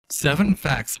7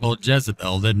 facts about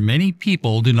Jezebel that many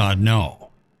people do not know.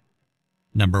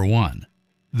 Number 1.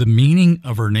 The meaning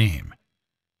of her name.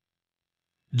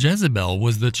 Jezebel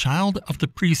was the child of the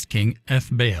priest king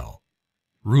Baal,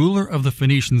 ruler of the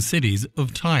Phoenician cities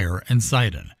of Tyre and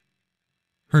Sidon.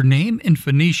 Her name in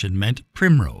Phoenician meant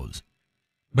primrose,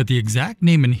 but the exact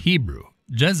name in Hebrew,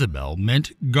 Jezebel,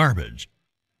 meant garbage,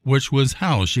 which was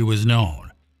how she was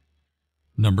known.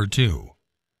 Number 2.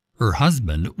 Her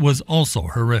husband was also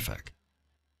horrific.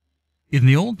 In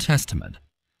the Old Testament,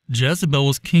 Jezebel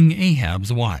was King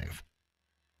Ahab's wife.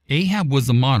 Ahab was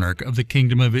the monarch of the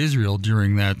kingdom of Israel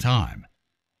during that time.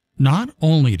 Not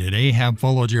only did Ahab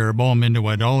follow Jeroboam into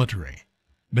idolatry,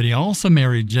 but he also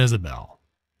married Jezebel,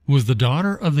 who was the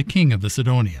daughter of the king of the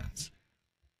Sidonians.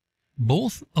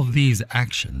 Both of these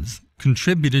actions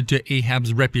contributed to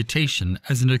Ahab's reputation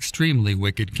as an extremely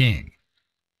wicked king.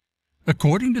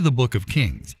 According to the Book of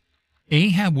Kings,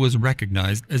 Ahab was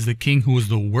recognized as the king who was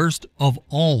the worst of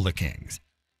all the kings.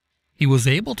 He was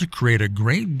able to create a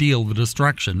great deal of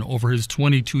destruction over his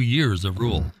 22 years of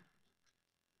rule.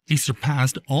 He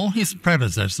surpassed all his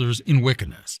predecessors in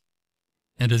wickedness.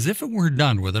 And as if it were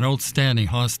done with an outstanding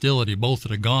hostility both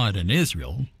to God and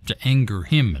Israel, to anger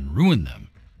him and ruin them,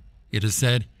 it is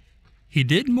said, he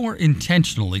did more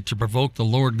intentionally to provoke the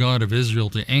Lord God of Israel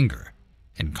to anger,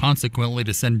 and consequently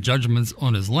to send judgments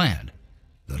on his land,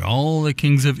 than all the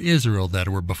kings of Israel that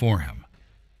were before him.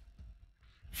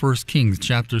 1 Kings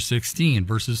chapter 16,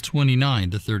 verses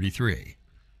 29 to 33.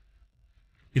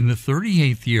 In the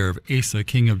 38th year of Asa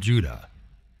king of Judah,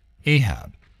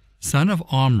 Ahab, son of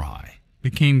Omri,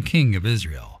 became king of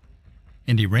Israel,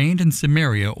 and he reigned in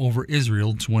Samaria over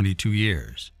Israel 22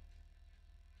 years.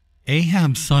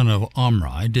 Ahab son of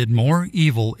Omri did more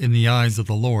evil in the eyes of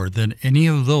the Lord than any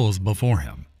of those before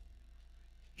him.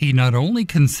 He not only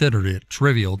considered it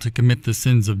trivial to commit the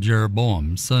sins of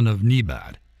Jeroboam son of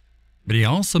Nebat, but he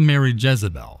also married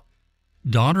Jezebel,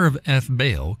 daughter of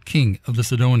Baal, king of the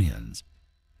Sidonians,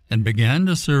 and began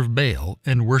to serve Baal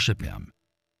and worship him.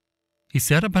 He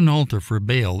set up an altar for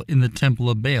Baal in the temple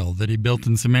of Baal that he built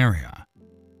in Samaria.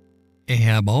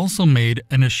 Ahab also made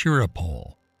an Asherah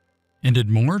pole, and did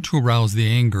more to arouse the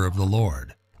anger of the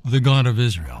Lord, the God of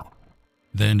Israel,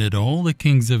 than did all the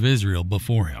kings of Israel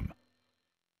before him.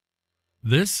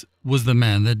 This was the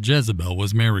man that Jezebel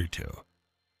was married to.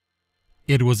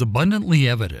 It was abundantly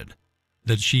evident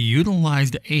that she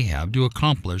utilized Ahab to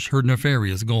accomplish her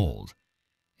nefarious goals,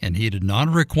 and he did not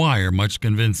require much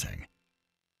convincing.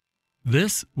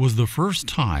 This was the first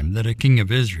time that a king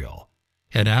of Israel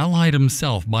had allied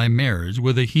himself by marriage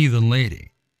with a heathen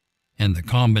lady, and the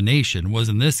combination was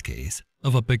in this case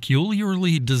of a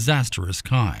peculiarly disastrous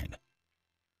kind.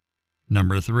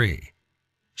 Number 3.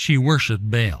 She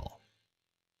worshipped Baal.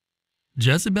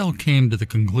 Jezebel came to the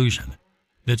conclusion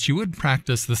that she would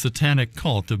practice the satanic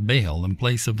cult of Baal in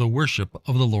place of the worship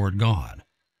of the Lord God.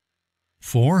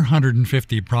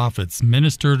 450 prophets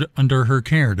ministered under her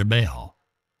care to Baal,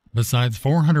 besides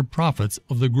 400 prophets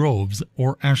of the groves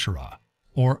or Asherah,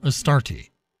 or Astarte,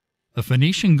 a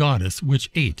Phoenician goddess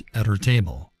which ate at her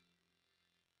table.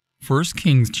 1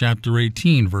 Kings chapter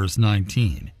 18, verse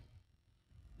 19.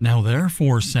 Now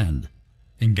therefore send,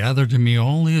 and gather to me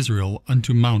all Israel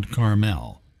unto Mount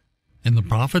Carmel, and the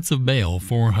prophets of Baal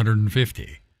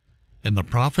 450, and the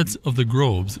prophets of the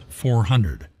groves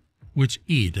 400, which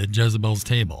eat at Jezebel's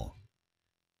table.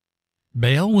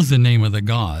 Baal was the name of the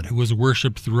god who was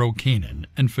worshipped throughout Canaan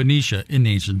and Phoenicia in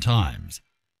ancient times.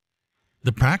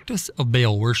 The practice of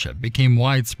Baal worship became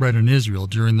widespread in Israel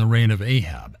during the reign of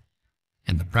Ahab,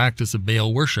 and the practice of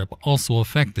Baal worship also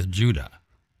affected Judah.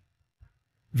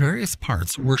 Various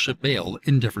parts worship Baal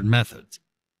in different methods,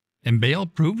 and Baal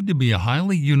proved to be a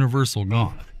highly universal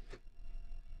god.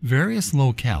 Various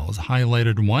locales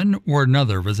highlighted one or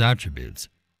another of his attributes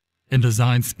and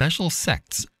designed special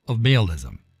sects of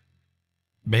Baalism.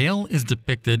 Baal is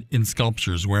depicted in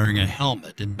sculptures wearing a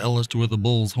helmet embellished with a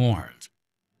bull's horns,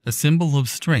 a symbol of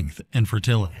strength and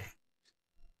fertility.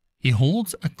 He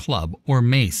holds a club or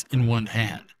mace in one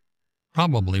hand,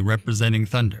 probably representing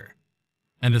thunder,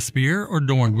 and a spear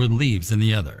adorned with leaves in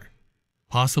the other,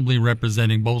 possibly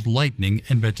representing both lightning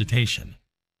and vegetation.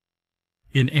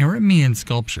 In Aramean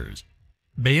sculptures,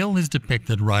 Baal is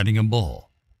depicted riding a bull,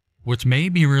 which may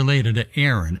be related to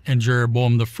Aaron and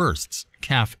Jeroboam I's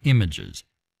calf images,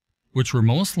 which were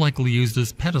most likely used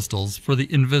as pedestals for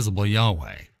the invisible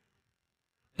Yahweh.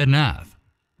 Anath,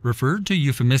 referred to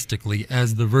euphemistically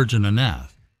as the Virgin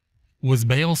Anath, was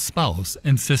Baal's spouse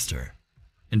and sister,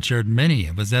 and shared many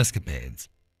of his escapades.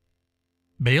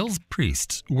 Baal's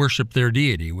priests worshipped their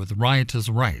deity with riotous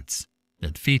rites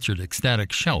that featured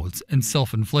ecstatic shouts and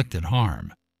self-inflicted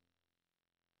harm.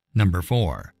 Number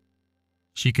 4.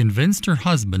 She convinced her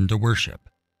husband to worship.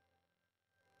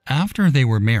 After they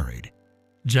were married,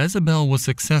 Jezebel was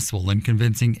successful in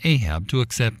convincing Ahab to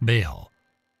accept Baal.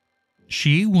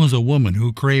 She was a woman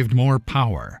who craved more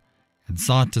power and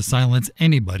sought to silence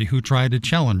anybody who tried to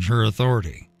challenge her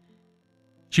authority.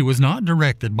 She was not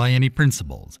directed by any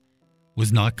principles,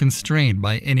 was not constrained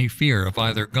by any fear of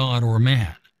either God or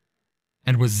man,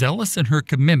 and was zealous in her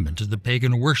commitment to the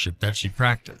pagan worship that she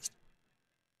practiced.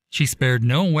 She spared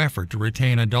no effort to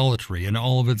retain idolatry in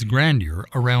all of its grandeur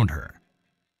around her.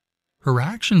 Her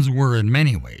actions were, in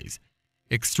many ways,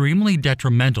 extremely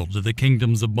detrimental to the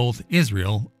kingdoms of both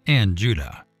Israel and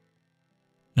Judah.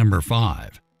 Number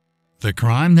 5. The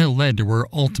crime that led to her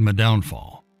ultimate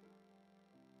downfall.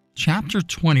 Chapter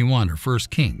 21 of 1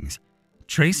 Kings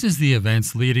traces the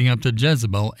events leading up to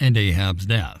Jezebel and Ahab's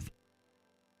death.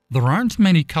 There aren't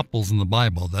many couples in the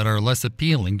Bible that are less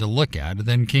appealing to look at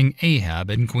than King Ahab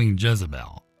and Queen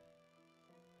Jezebel.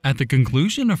 At the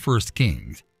conclusion of 1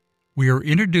 Kings, we are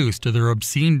introduced to their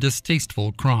obscene,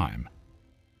 distasteful crime.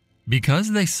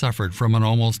 Because they suffered from an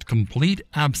almost complete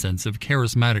absence of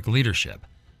charismatic leadership,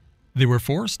 they were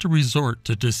forced to resort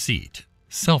to deceit,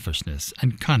 selfishness,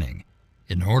 and cunning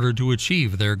in order to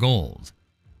achieve their goals.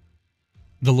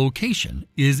 The location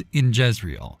is in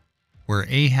Jezreel, where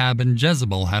Ahab and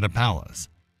Jezebel had a palace.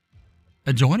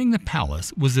 Adjoining the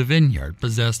palace was a vineyard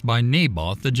possessed by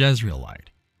Naboth the Jezreelite,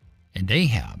 and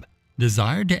Ahab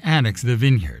desired to annex the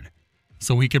vineyard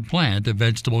so he could plant a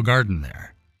vegetable garden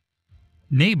there.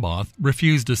 Naboth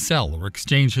refused to sell or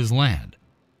exchange his land,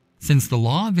 since the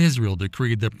law of Israel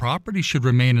decreed that property should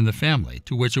remain in the family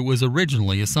to which it was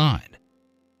originally assigned.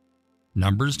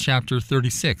 Numbers chapter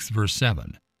 36, verse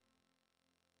 7.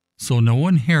 So no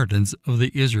inheritance of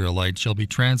the Israelites shall be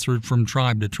transferred from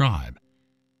tribe to tribe,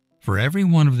 for every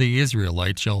one of the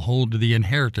Israelites shall hold to the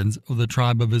inheritance of the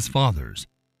tribe of his fathers,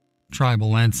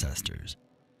 tribal ancestors.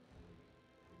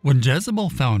 When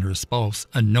Jezebel found her spouse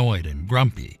annoyed and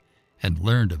grumpy and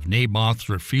learned of Naboth's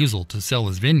refusal to sell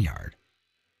his vineyard,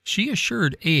 she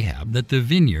assured Ahab that the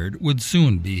vineyard would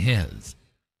soon be his.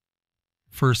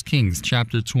 1 Kings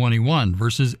chapter 21,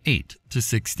 verses 8 to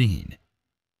 16.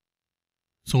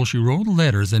 So she wrote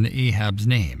letters in Ahab's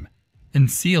name and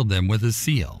sealed them with a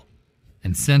seal,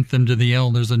 and sent them to the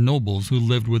elders and nobles who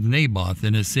lived with Naboth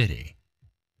in his city.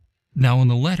 Now in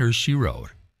the letters she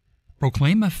wrote,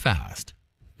 "Proclaim a fast,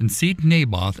 and seat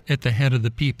Naboth at the head of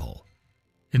the people,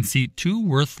 and seat 2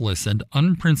 worthless and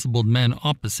unprincipled men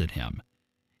opposite him,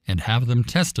 and have them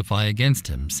testify against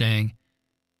him, saying,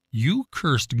 'You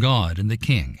cursed God and the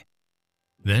king.'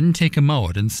 Then take him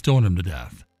out and stone him to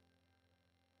death."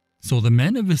 So the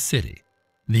men of his city,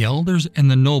 the elders and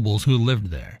the nobles who lived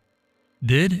there,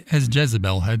 did as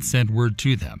Jezebel had sent word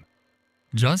to them,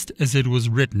 just as it was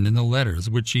written in the letters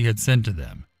which she had sent to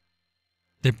them.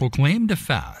 They proclaimed a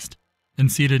fast,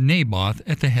 and seated Naboth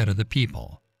at the head of the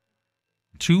people.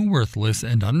 2 worthless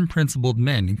and unprincipled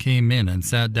men came in and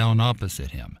sat down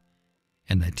opposite him,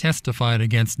 and they testified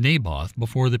against Naboth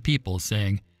before the people,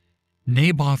 saying,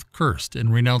 "Naboth cursed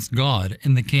and renounced God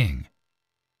and the king."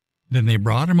 Then they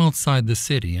brought him outside the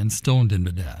city and stoned him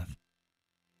to death.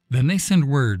 Then they sent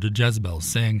word to Jezebel,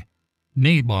 saying,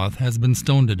 "Naboth has been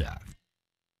stoned to death."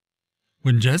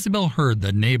 When Jezebel heard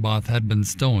that Naboth had been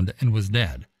stoned and was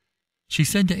dead, she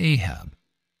said to Ahab,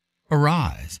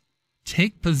 "Arise,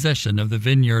 take possession of the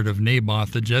vineyard of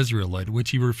Naboth the Jezreelite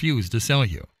which he refused to sell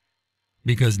you,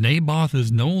 because Naboth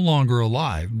is no longer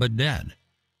alive but dead."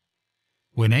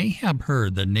 When Ahab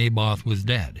heard that Naboth was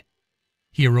dead,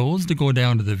 he arose to go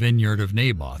down to the vineyard of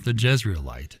Naboth the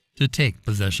Jezreelite to take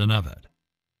possession of it.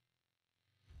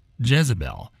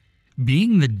 Jezebel,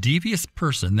 being the devious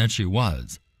person that she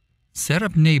was, set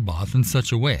up Naboth in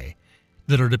such a way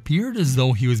that it appeared as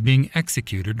though he was being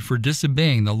executed for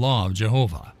disobeying the law of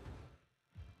Jehovah.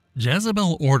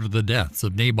 Jezebel ordered the deaths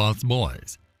of Naboth's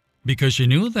boys, because she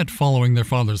knew that following their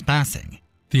father's passing,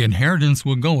 the inheritance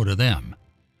would go to them.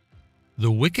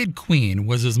 The wicked queen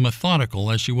was as methodical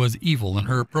as she was evil in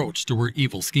her approach to her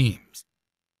evil schemes.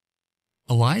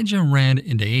 Elijah ran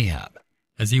into Ahab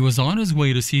as he was on his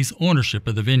way to seize ownership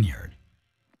of the vineyard,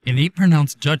 and he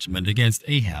pronounced judgment against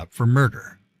Ahab for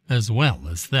murder as well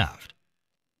as theft.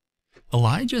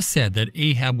 Elijah said that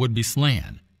Ahab would be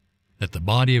slain, that the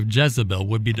body of Jezebel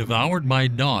would be devoured by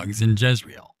dogs in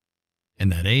Jezreel,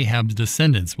 and that Ahab's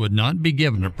descendants would not be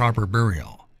given a proper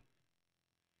burial.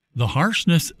 The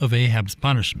harshness of Ahab's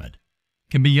punishment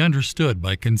can be understood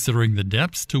by considering the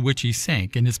depths to which he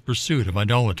sank in his pursuit of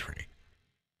idolatry.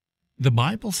 The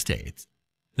Bible states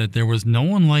that there was no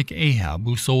one like Ahab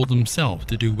who sold himself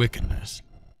to do wickedness.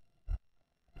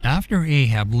 After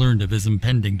Ahab learned of his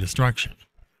impending destruction,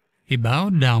 he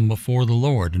bowed down before the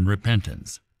Lord in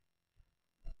repentance.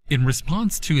 In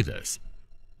response to this,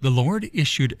 the Lord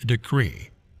issued a decree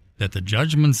that the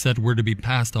judgments that were to be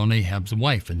passed on Ahab's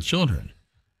wife and children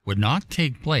would not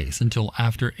take place until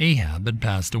after Ahab had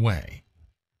passed away.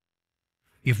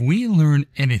 If we learn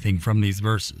anything from these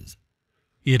verses,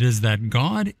 it is that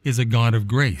God is a God of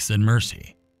grace and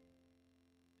mercy.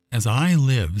 As I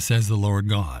live, says the Lord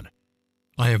God,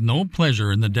 I have no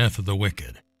pleasure in the death of the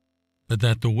wicked, but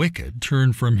that the wicked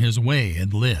turn from his way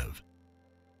and live.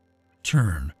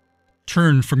 Turn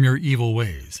from your evil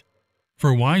ways,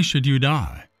 for why should you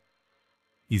die?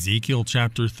 Ezekiel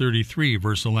chapter 33,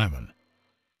 verse 11.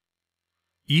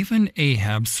 Even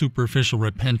Ahab's superficial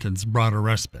repentance brought a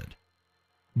respite,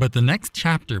 but the next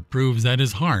chapter proves that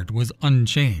his heart was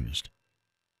unchanged.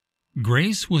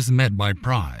 Grace was met by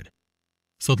pride,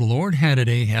 so the Lord handed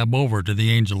Ahab over to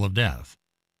the angel of death,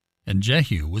 and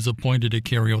Jehu was appointed to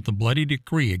carry out the bloody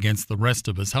decree against the rest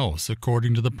of his house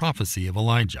according to the prophecy of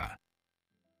Elijah.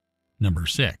 Number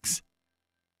 6.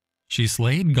 She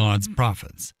slayed God's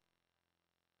prophets.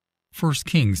 1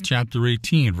 Kings chapter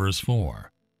 18, verse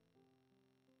 4.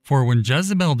 For when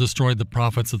Jezebel destroyed the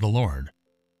prophets of the Lord,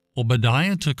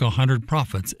 Obadiah took 100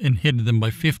 prophets and hid them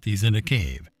by 50s in a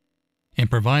cave,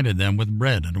 and provided them with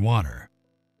bread and water.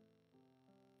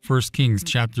 1 Kings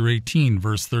chapter 18,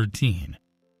 verse 13.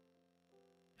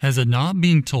 Has it not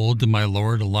been told to my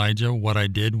lord Elijah what I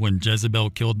did when Jezebel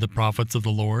killed the prophets of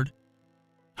the Lord?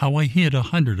 How I hid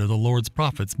 100 of the Lord's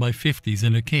prophets by 50s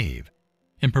in a cave,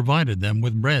 and provided them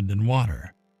with bread and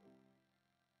water.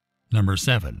 Number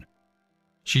 7.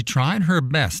 She tried her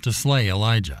best to slay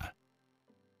Elijah.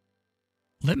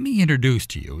 Let me introduce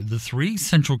to you the 3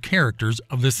 central characters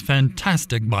of this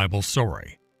fantastic Bible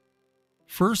story.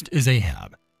 First is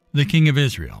Ahab, the king of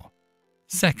Israel.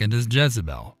 Second is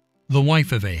Jezebel, the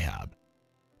wife of Ahab.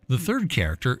 The third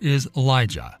character is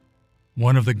Elijah,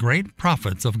 one of the great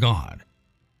prophets of God.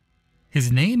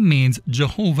 His name means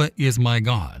Jehovah is my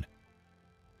God.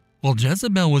 While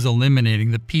Jezebel was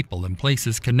eliminating the people and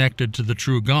places connected to the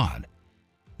true God,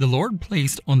 the Lord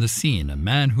placed on the scene a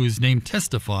man whose name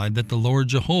testified that the Lord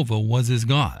Jehovah was his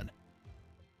God.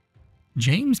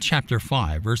 James chapter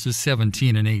 5, verses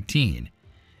 17 and 18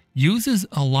 uses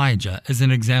Elijah as an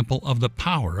example of the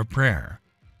power of prayer.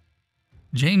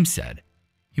 James said,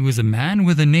 he was a man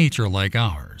with a nature like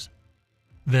ours.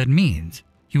 That means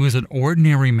he was an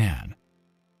ordinary man.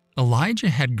 Elijah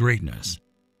had greatness,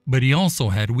 but he also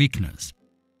had weakness.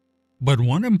 But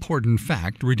one important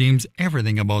fact redeems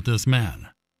everything about this man.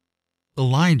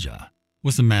 Elijah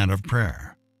was a man of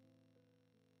prayer.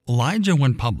 Elijah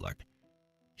went public.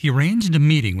 He arranged a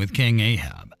meeting with King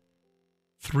Ahab.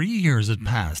 3 years had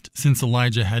passed since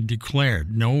Elijah had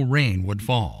declared no rain would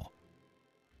fall.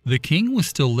 The king was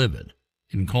still livid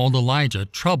and called Elijah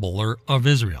troubler of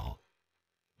Israel.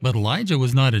 But Elijah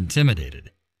was not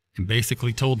intimidated and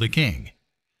basically told the king,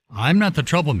 I'm not the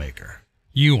troublemaker,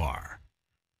 you are.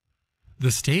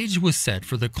 The stage was set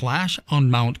for the clash on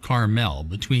Mount Carmel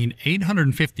between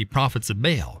 850 prophets of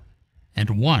Baal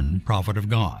and 1 prophet of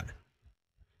God.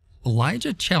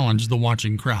 Elijah challenged the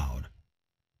watching crowd.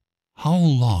 How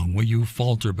long will you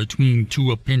falter between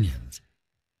 2 opinions?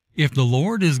 If the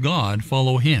Lord is God,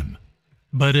 follow him,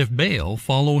 but if Baal,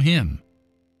 follow him.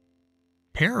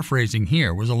 Paraphrasing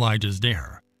here was Elijah's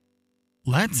dare.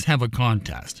 Let's have a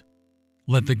contest.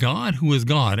 Let the God who is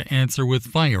God answer with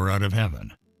fire out of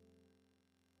heaven.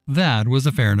 That was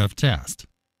a fair enough test.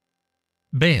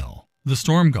 Baal, the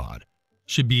storm god,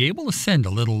 should be able to send a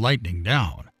little lightning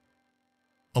down.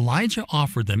 Elijah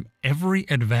offered them every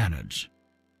advantage,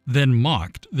 then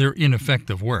mocked their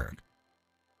ineffective work.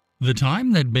 The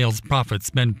time that Baal's prophets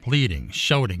spent pleading,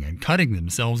 shouting, and cutting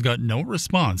themselves got no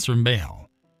response from Baal.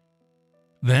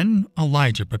 Then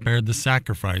Elijah prepared the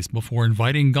sacrifice before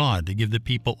inviting God to give the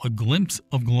people a glimpse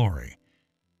of glory.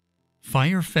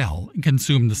 Fire fell and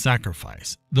consumed the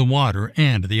sacrifice, the water,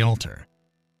 and the altar.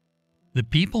 The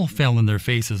people fell on their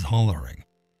faces hollering,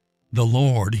 "The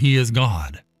Lord, He is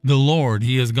God! The Lord,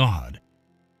 He is God!"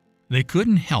 They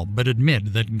couldn't help but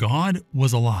admit that God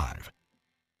was alive.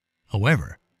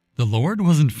 However, the Lord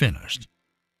wasn't finished.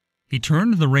 He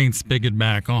turned the rain spigot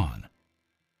back on.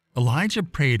 Elijah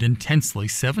prayed intensely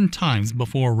 7 times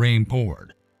before rain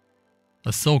poured.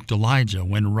 A soaked Elijah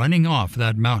went running off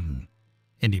that mountain,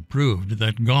 and he proved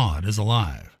that God is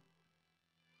alive.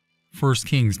 1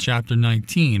 Kings chapter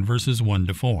 19, verses 1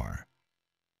 to 4.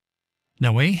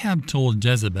 Now Ahab told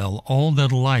Jezebel all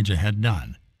that Elijah had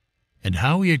done, and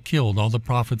how he had killed all the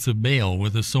prophets of Baal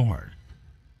with a sword.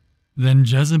 Then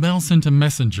Jezebel sent a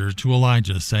messenger to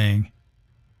Elijah, saying,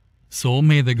 so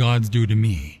may the gods do to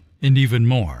me, and even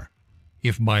more,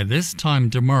 if by this time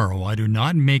tomorrow I do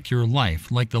not make your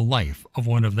life like the life of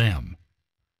one of them."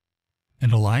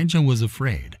 And Elijah was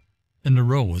afraid, and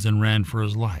arose and ran for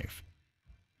his life.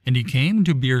 And he came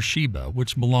to Beersheba,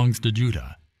 which belongs to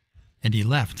Judah, and he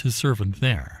left his servant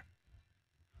there.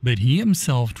 But he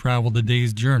himself traveled a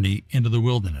day's journey into the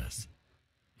wilderness.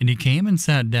 And he came and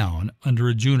sat down under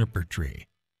a juniper tree,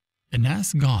 and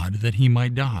asked God that he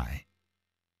might die.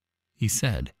 He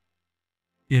said,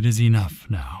 "It is enough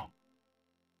now.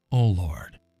 O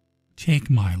Lord, take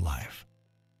my life,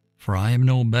 for I am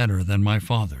no better than my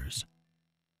fathers."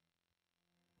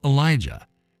 Elijah,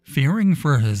 fearing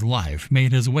for his life,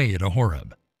 made his way to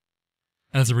Horeb.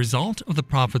 As a result of the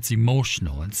prophet's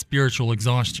emotional and spiritual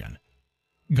exhaustion,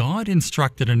 God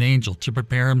instructed an angel to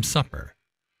prepare him supper,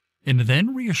 and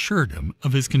then reassured him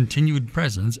of his continued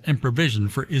presence and provision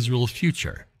for Israel's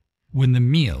future when the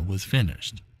meal was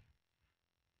finished.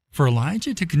 For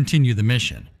Elijah to continue the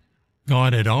mission,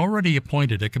 God had already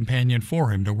appointed a companion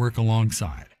for him to work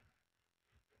alongside.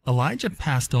 Elijah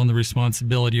passed on the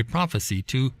responsibility of prophecy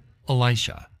to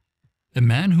Elisha, a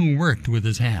man who worked with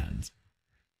his hands.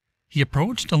 He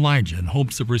approached Elijah in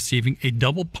hopes of receiving a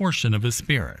double portion of his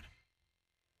spirit.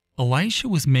 Elisha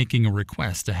was making a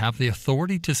request to have the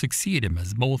authority to succeed him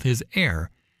as both his heir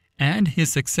and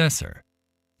his successor,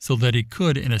 so that he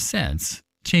could, in a sense,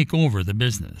 take over the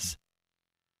business.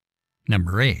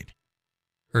 Number 8.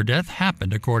 Her death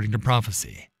happened according to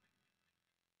prophecy.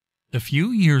 A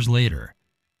few years later,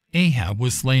 Ahab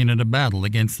was slain in a battle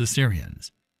against the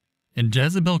Syrians, and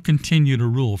Jezebel continued to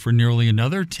rule for nearly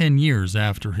another 10 years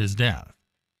after his death.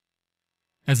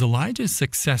 As Elijah's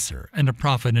successor and a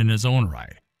prophet in his own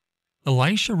right,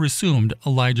 Elisha resumed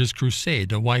Elijah's crusade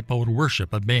to wipe out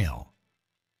worship of Baal.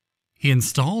 He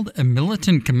installed a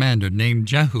militant commander named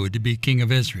Jehu to be king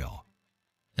of Israel,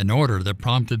 an order that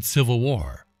prompted civil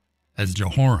war, as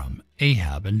Jehoram,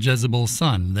 Ahab, and Jezebel's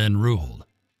son then ruled.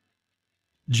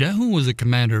 Jehu was a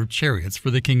commander of chariots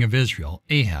for the king of Israel,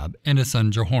 Ahab, and his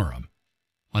son Jehoram,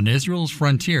 on Israel's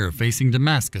frontier facing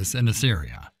Damascus and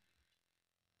Assyria.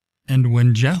 And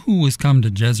when Jehu was come to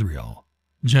Jezreel,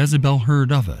 Jezebel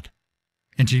heard of it,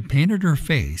 and she painted her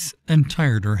face and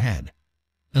tired her head,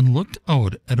 and looked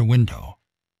out at a window.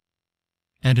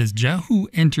 And as Jehu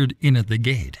entered in at the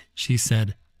gate, she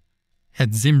said,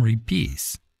 "Had Zimri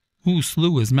peace, who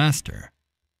slew his master?"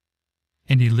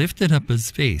 And he lifted up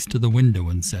his face to the window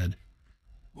and said,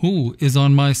 "Who is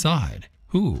on my side?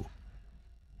 Who?"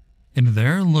 And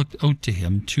there looked out to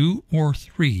him 2 or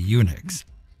 3 eunuchs.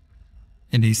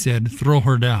 And he said, "Throw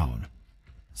her down."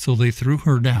 So they threw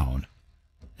her down,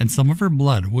 and some of her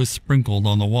blood was sprinkled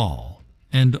on the wall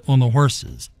and on the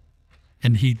horses,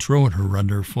 and he trode her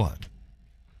under foot.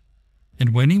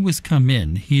 And when he was come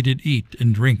in, he did eat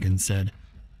and drink, and said,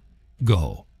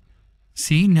 "Go,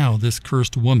 see now this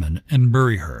cursed woman, and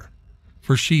bury her,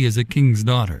 for she is a king's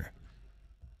daughter."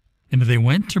 And they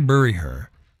went to bury her,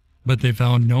 but they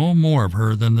found no more of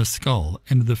her than the skull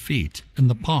and the feet and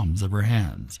the palms of her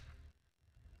hands.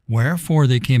 Wherefore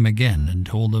they came again and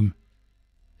told him.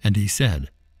 And he said,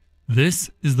 "This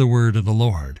is the word of the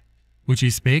Lord, which he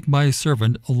spake by his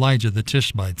servant Elijah the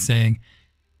Tishbite, saying,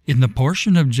 In the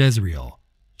portion of Jezreel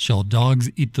shall dogs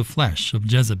eat the flesh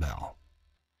of Jezebel."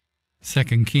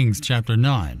 2 Kings chapter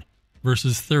 9,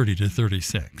 verses 30 to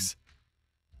 36.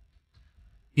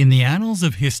 In the annals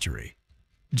of history,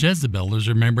 Jezebel is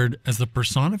remembered as the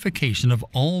personification of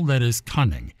all that is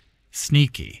cunning,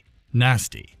 sneaky,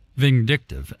 nasty,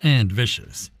 vindictive, and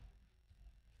vicious.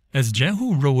 As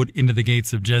Jehu rode into the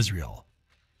gates of Jezreel,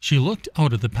 she looked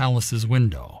out at the palace's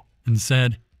window and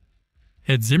said,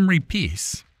 "Had Zimri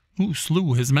peace, who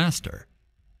slew his master?"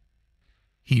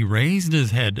 He raised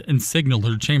his head and signaled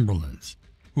her chamberlains,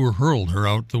 who hurled her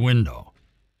out the window.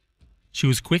 She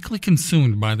was quickly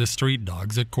consumed by the street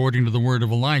dogs, according to the word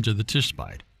of Elijah the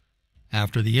Tishbite,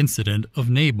 after the incident of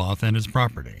Naboth and his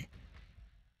property.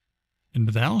 "And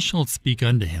thou shalt speak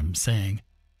unto him, saying,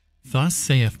 Thus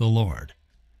saith the Lord,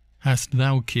 Hast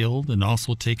thou killed and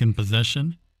also taken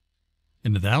possession?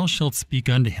 And thou shalt speak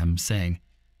unto him, saying,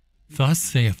 Thus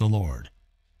saith the Lord,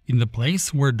 In the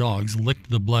place where dogs licked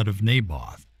the blood of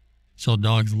Naboth, shall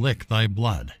dogs lick thy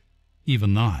blood,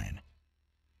 even thine."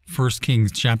 1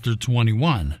 Kings chapter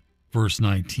 21, verse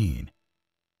 19.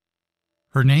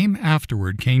 Her name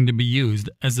afterward came to be used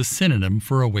as a synonym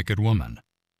for a wicked woman.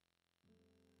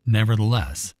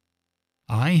 Nevertheless,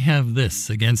 I have this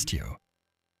against you.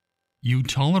 You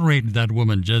tolerate that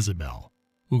woman Jezebel,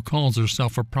 who calls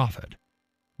herself a prophet.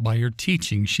 By her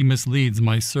teaching she misleads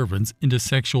my servants into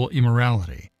sexual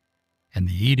immorality, and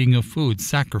the eating of food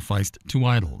sacrificed to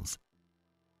idols.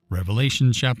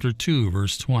 Revelation chapter 2,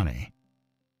 verse 20.